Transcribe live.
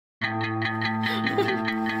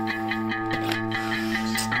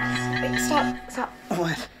Stop.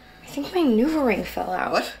 What? I think my Nuva ring fell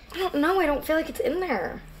out. What? I don't know. I don't feel like it's in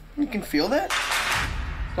there. You can feel that?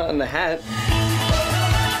 Not in the hat.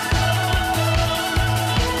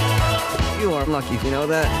 You are lucky, you know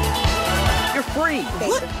that? You're free.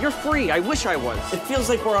 What? You're free. I wish I was. It feels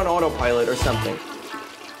like we're on autopilot or something.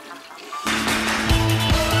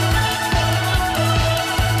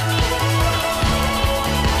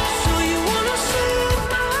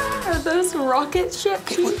 Are those rocket ship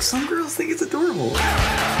cheeks? Look, some girls think it's adorable.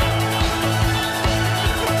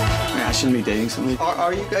 I shouldn't be dating somebody.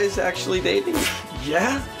 Are you guys actually dating?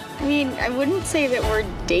 Yeah? I mean, I wouldn't say that we're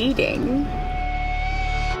dating.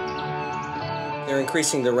 They're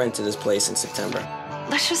increasing the rent to this place in September.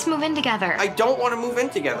 Let's just move in together. I don't want to move in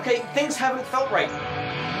together. Okay, things haven't felt right.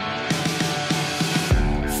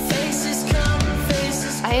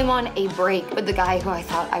 I am on a break with the guy who I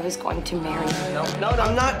thought I was going to marry. No.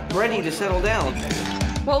 I'm not ready to settle down.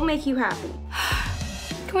 What'll make you happy?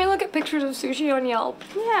 Can we look at pictures of sushi on Yelp?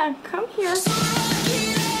 Yeah, come here.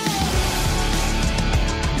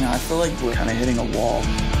 You know, I feel like we're kind of hitting a wall.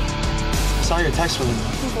 I saw your text with him.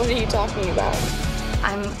 What are you talking about?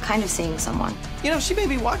 I'm kind of seeing someone. You know, she made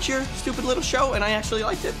me watch your stupid little show, and I actually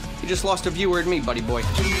liked it. You just lost a viewer in me, buddy boy.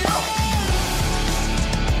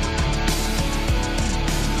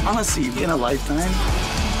 Honestly, in a lifetime,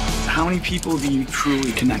 how many people do you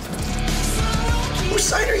truly connect with? Which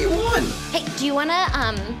side are you on? Hey, do you wanna,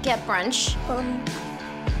 get brunch?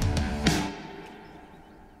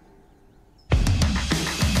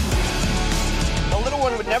 The little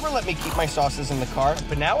one would never let me keep my sauces in the car,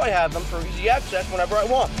 but now I have them for easy access whenever I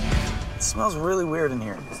want. It smells really weird in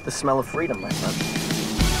here. It's the smell of freedom, my son.